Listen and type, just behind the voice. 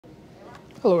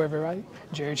Hello everybody,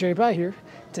 Jerry Pie here.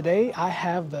 Today I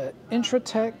have the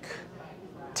Intratec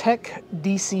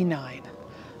TEC-DC9.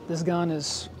 This gun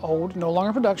is old, no longer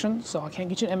in production, so I can't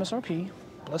get you an MSRP.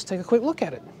 But let's take a quick look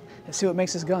at it and see what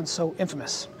makes this gun so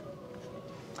infamous.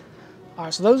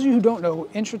 Alright, so those of you who don't know,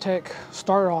 Intratec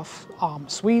started off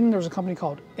Sweden. There was a company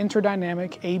called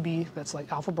Interdynamic AB, that's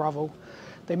like Alpha Bravo.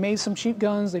 They made some cheap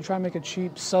guns. They tried to make a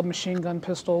cheap submachine gun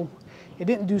pistol. It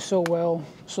didn't do so well,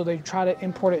 so they tried to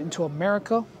import it into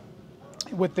America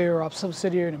with their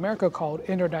subsidiary in America called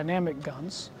Interdynamic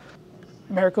Guns.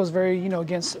 America was very,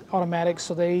 against automatics,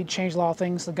 so they changed a lot of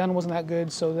things. The gun wasn't that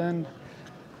good, so then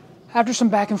after some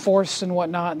back and forths and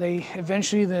whatnot,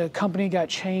 eventually the company got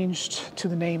changed to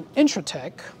the name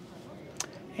Intratec,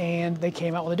 and they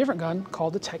came out with a different gun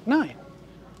called the TEC-9.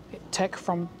 Tech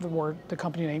from the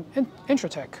company name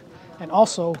Intratec. And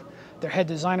also their head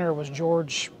designer was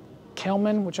George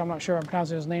Kelman, which I'm not sure I'm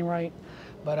pronouncing his name right,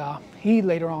 but he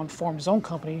later on formed his own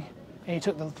company, and he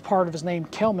took the part of his name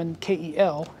Kelman,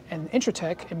 K-E-L, and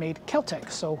Intratec, and made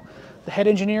Kel-Tec. So the head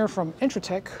engineer from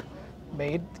Intratec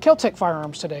made Kel-Tec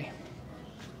firearms today.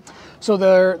 So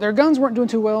their guns weren't doing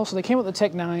too well, so they came up with the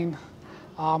TEC-9.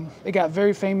 It got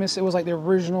very famous. It was like the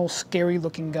original scary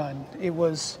looking gun. It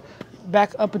was,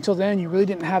 back up until then, you really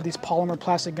didn't have these polymer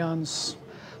plastic guns.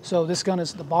 So this gun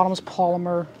is, the bottom is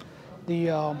polymer.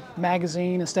 The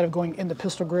magazine, instead of going in the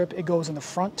pistol grip, it goes in the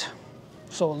front.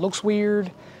 So it looks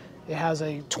weird. It has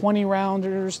a 20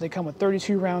 rounders. They come with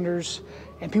 32 rounders,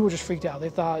 and people just freaked out. They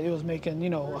thought it was making,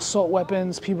 assault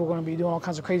weapons. People were going to be doing all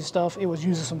kinds of crazy stuff. It was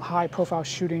used in some high profile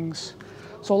shootings.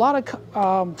 So a lot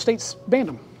of states banned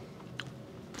them.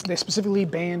 They specifically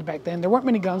banned back then. There weren't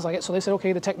many guns like it, so they said,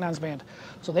 okay, the TEC-9's banned.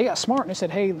 So they got smart and they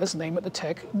said, hey, let's name it the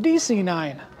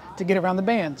TEC-DC9 to get around the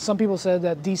ban. Some people said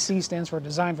that DC stands for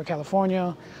Design for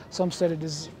California. Some said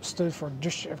it stood for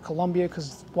District of Columbia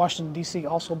because Washington, D.C.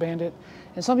 also banned it.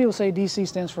 And some people say DC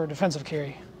stands for defensive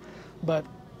carry. But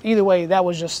either way,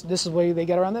 this is the way they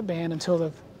got around that ban until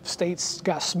the states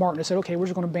got smart and they said, okay, we're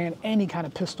just going to ban any kind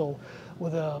of pistol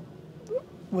with a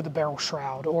barrel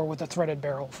shroud or with a threaded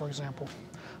barrel, for example.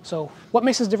 So what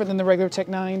makes this different than the regular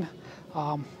TEC-9?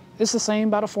 It's the same,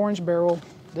 about a 4-inch barrel.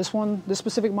 This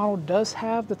specific model does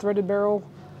have the threaded barrel,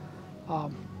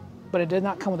 but it did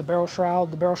not come with a barrel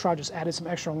shroud. The barrel shroud just added some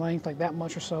extra length, like that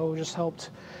much or so. It just helped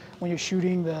when you're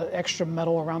shooting, the extra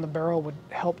metal around the barrel would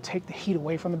help take the heat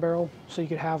away from the barrel so you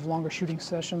could have longer shooting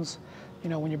sessions.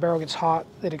 When your barrel gets hot,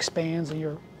 it expands and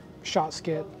your shots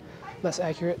get less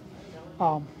accurate.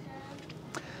 The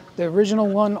original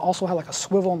one also had like a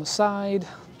swivel on the side.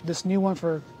 This new one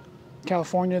for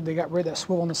California, they got rid of that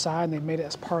swivel on the side and they made it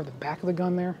as part of the back of the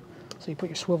gun there. So you put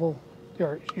your swivel,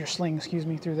 or your sling, excuse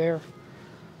me, through there.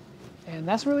 And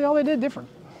that's really all they did different.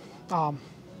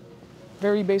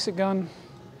 Very basic gun.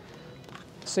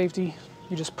 Safety,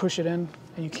 you just push it in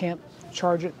and you can't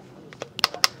charge it.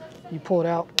 You pull it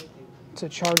out to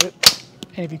charge it.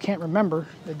 And if you can't remember,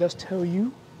 it does tell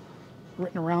you,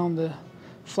 written around the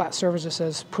flat surface, it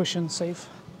says push in safe.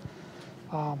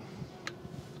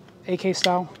 AK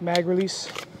style mag release,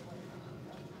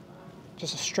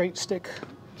 just a straight stick,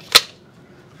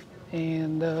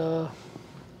 and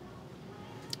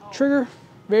trigger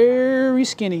very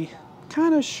skinny,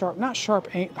 kind of sharp, not sharp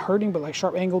hurting, but like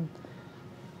sharp angled.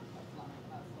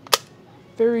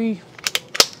 Very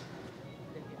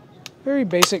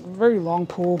basic, very long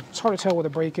pull. It's hard to tell where the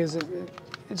break is.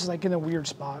 It's like in a weird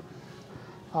spot.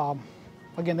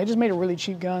 Again, they just made a really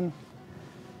cheap gun.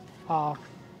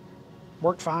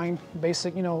 Worked fine,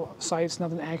 basic, sights,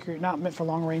 nothing accurate, not meant for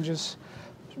long ranges.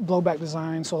 Blowback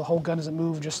design, so the whole gun doesn't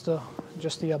move, just the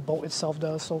bolt itself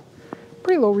does. So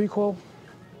pretty low recoil.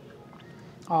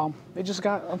 It just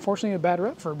got, unfortunately, a bad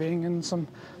rep for being in some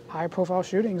high-profile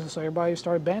shootings, so everybody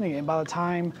started banning it. And by the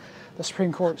time the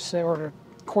Supreme Court said, or the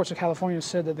courts of California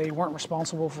said that they weren't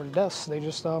responsible for the deaths, they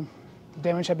just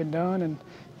damage had been done, and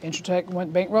Intratec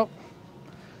went bankrupt,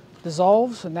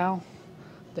 dissolved, and now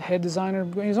the head designer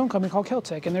made his own company called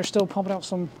Kel-Tec, and they're still pumping out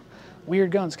some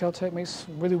weird guns. Kel-Tec makes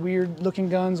really weird looking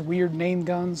guns, weird named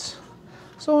guns.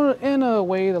 So in a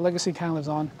way, the legacy kind of lives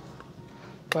on.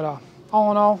 But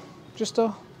all in all, just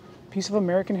a piece of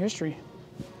American history.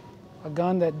 A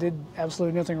gun that did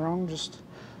absolutely nothing wrong, just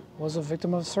was a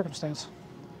victim of circumstance.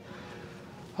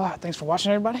 Thanks for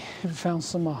watching, everybody. If you found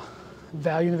some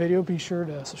value in the video, be sure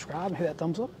to subscribe and hit that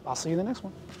thumbs up. I'll see you in the next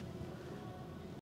one.